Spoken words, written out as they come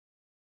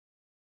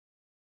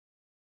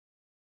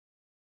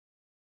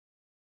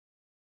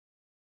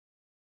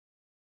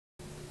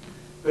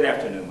Good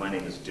afternoon. My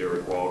name is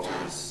Derrick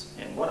Walters,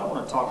 and what I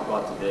want to talk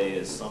about today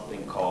is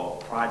something called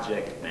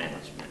project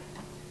management.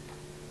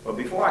 But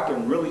before I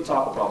can really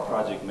talk about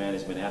project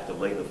management, I have to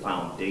lay the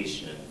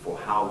foundation for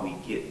how we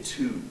get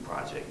to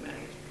project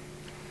management.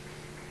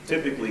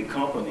 Typically,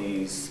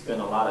 companies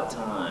spend a lot of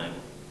time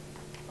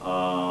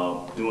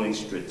doing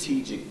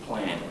strategic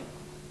planning,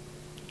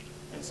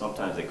 and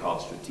sometimes they call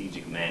it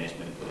strategic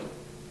management, but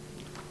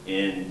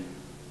in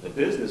the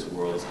business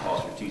world, it's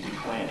called strategic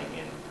planning.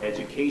 In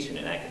education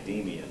and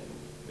academia,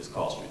 it's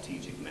called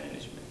strategic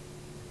management.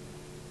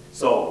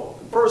 So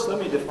first, let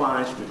me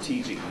define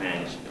strategic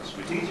management.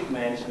 Strategic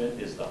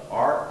management is the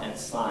art and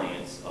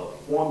science of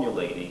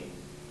formulating,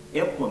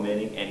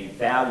 implementing, and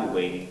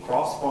evaluating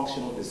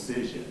cross-functional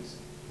decisions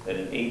that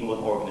enable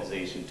an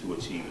organization to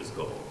achieve its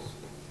goals.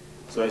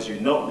 So as you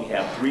note, we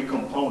have three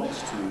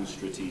components to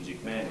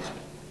strategic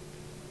management.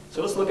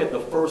 So let's look at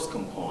the first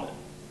component,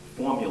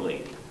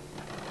 formulating.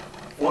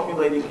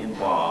 Formulating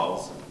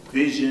involves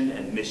vision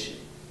and mission.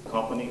 The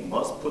company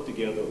must put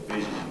together a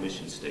vision and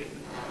mission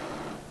statement.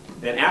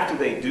 Then after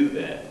they do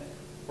that,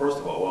 first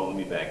of all, let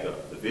me back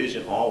up. The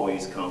vision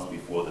always comes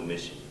before the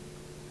mission.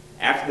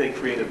 After they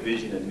create a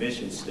vision and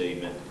mission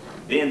statement,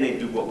 then they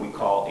do what we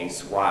call a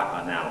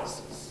SWOT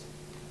analysis.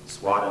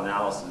 SWOT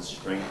analysis,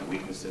 strengths,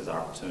 weaknesses,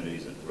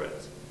 opportunities, and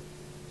threats.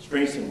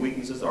 Strengths and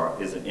weaknesses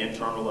is an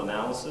internal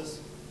analysis.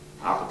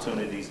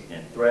 Opportunities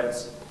and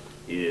threats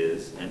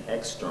is an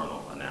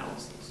external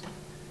analysis.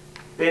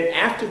 Then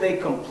after they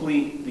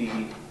complete the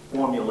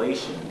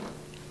formulation,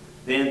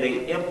 then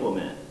they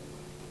implement.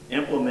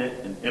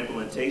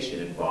 Implementation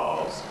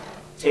involves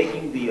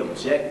taking the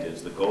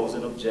objectives, the goals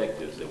and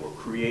objectives that were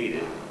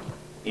created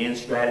in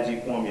strategy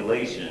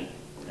formulation,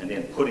 and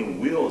then putting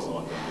wheels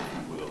on them,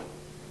 if you will,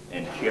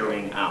 and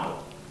carrying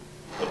out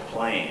the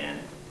plan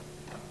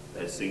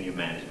that senior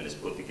management has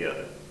put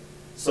together.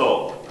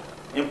 So,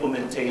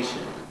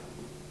 implementation.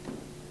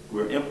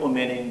 We're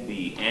implementing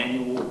the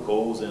annual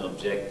goals and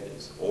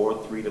objectives,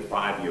 or 3 to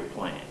 5 year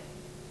plan.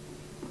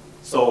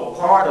 So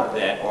part of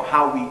that, or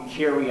how we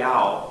carry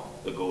out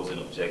the goals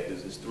and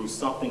objectives, is through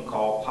something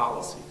called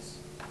policies.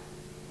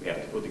 We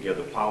have to put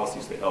together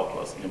policies to help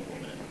us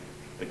implement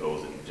the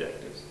goals and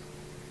objectives.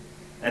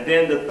 And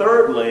then the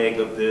third leg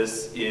of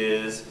this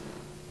is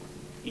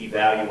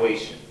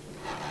evaluation.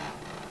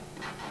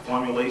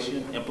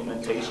 Formulation,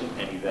 implementation,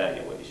 and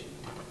evaluation.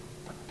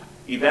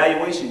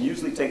 Evaluation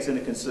usually takes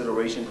into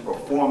consideration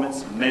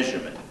performance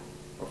measurement.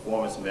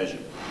 Performance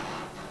measurement.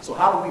 So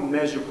how do we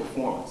measure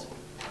performance?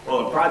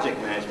 Well, in project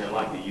management, I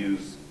like to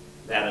use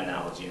that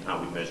analogy in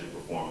how we measure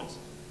performance.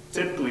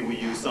 Typically, we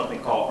use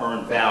something called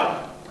earned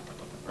value.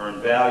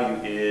 Earned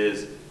value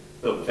is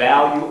the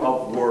value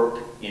of work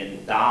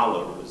in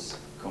dollars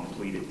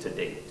completed to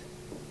date.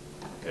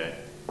 Okay?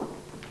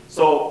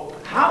 So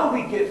how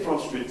do we get from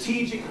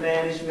strategic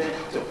management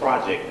to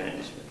project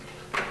management?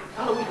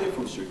 How do we get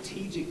from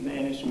strategic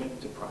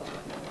management to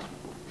project management?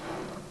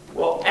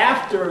 Well,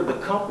 after the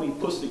company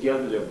puts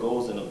together their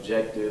goals and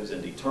objectives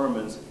and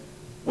determines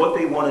what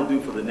they want to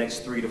do for the next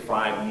 3 to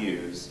 5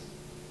 years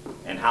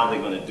and how they're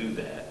going to do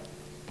that,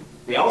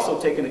 they also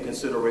take into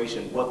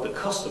consideration what the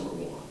customer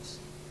wants,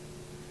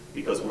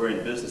 because we're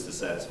in business to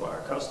satisfy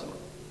our customer.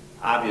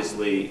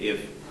 Obviously,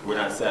 if we're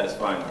not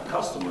satisfying our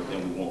customer,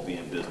 then we won't be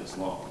in business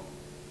long.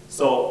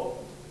 So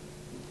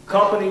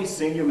company,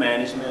 senior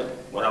management,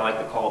 what I like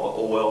to call the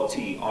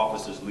OLT,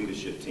 Officers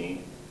Leadership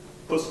Team,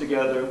 puts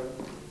together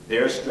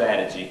their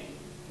strategy,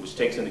 which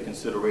takes into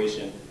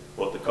consideration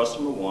what the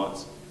customer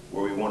wants,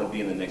 where we want to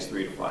be in the next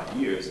 3 to 5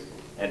 years,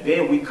 and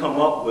then we come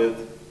up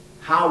with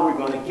how we're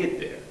going to get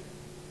there.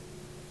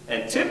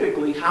 And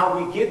typically, how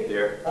we get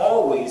there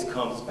always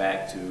comes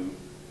back to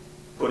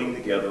putting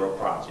together a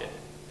project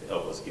to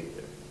help us get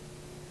there.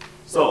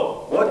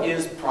 So, what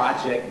is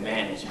project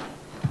management?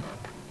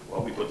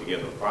 Well, we put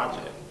together a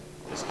project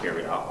that's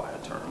carried out by a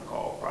term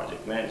called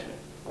project management,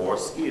 or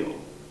skill.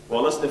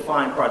 Well, let's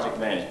define project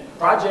management.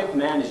 Project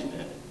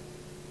management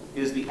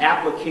is the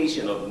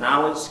application of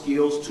knowledge,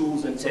 skills,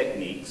 tools, and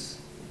techniques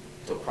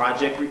to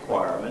project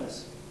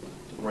requirements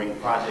to bring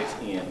projects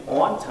in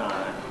on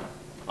time,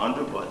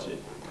 under budget,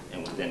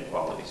 and within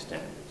quality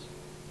standards.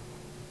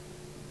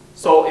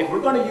 So if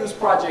we're going to use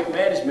project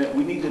management,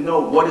 we need to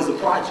know what is a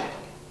project.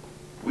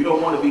 We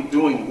don't want to be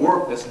doing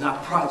work that's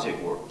not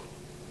project work.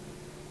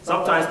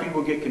 Sometimes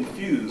people get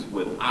confused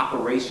with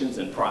operations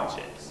and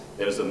projects.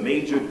 There's a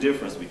major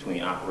difference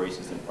between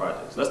operations and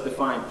projects. Let's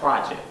define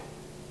project.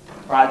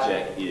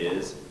 Project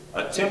is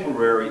a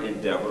temporary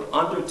endeavor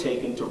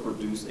undertaken to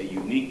produce a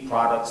unique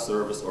product,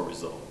 service, or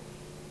result.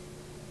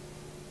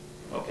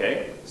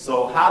 Okay,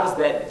 so how does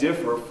that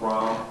differ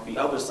from the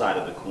other side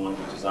of the coin,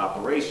 which is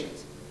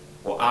operations?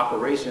 Well,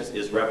 operations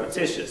is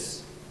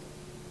repetitious.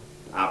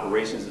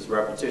 Operations is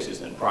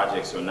repetitious and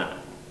projects are not.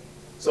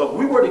 So if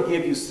we were to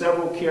give you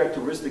several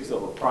characteristics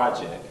of a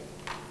project,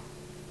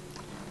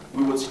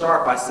 we would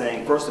start by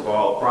saying, first of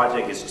all, a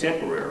project is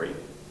temporary,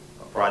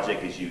 a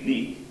project is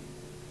unique,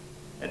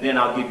 and then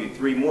I'll give you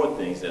 3 more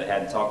things that I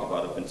hadn't talked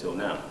about up until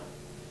now.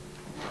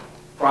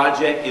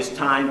 Project is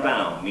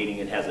time-bound, meaning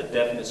it has a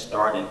definite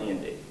start and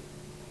end date.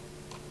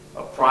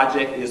 A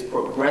project is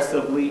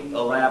progressively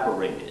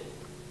elaborated,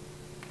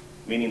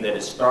 meaning that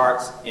it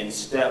starts in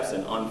steps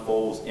and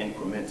unfolds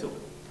incrementally.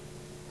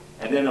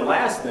 And then the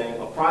last thing,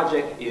 a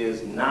project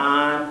is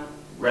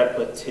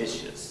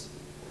non-repetitious.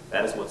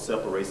 That is what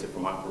separates it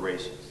from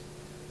operations.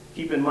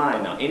 Keep in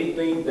mind now,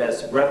 anything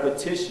that's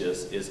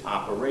repetitious is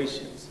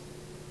operations,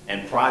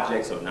 and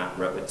projects are not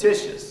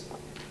repetitious.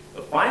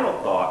 The final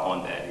thought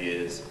on that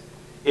is,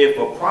 if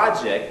a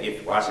project,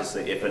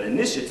 if an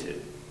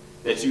initiative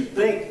that you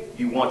think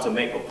you want to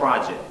make a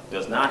project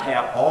does not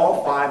have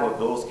all 5 of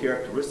those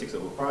characteristics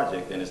of a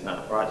project, then it's not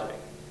a project.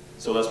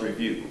 So let's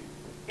review.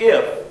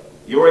 If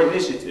your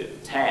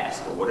initiative,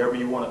 task, or whatever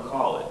you want to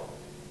call it,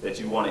 that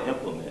you want to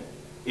implement,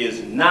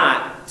 is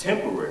not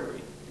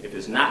temporary, if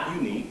it's not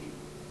unique,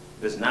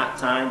 if it's not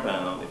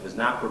time-bound, if it's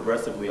not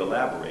progressively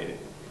elaborated,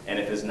 and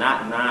if it's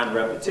not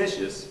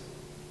non-repetitious,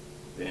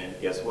 then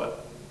guess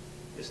what?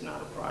 It's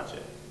not a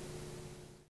project.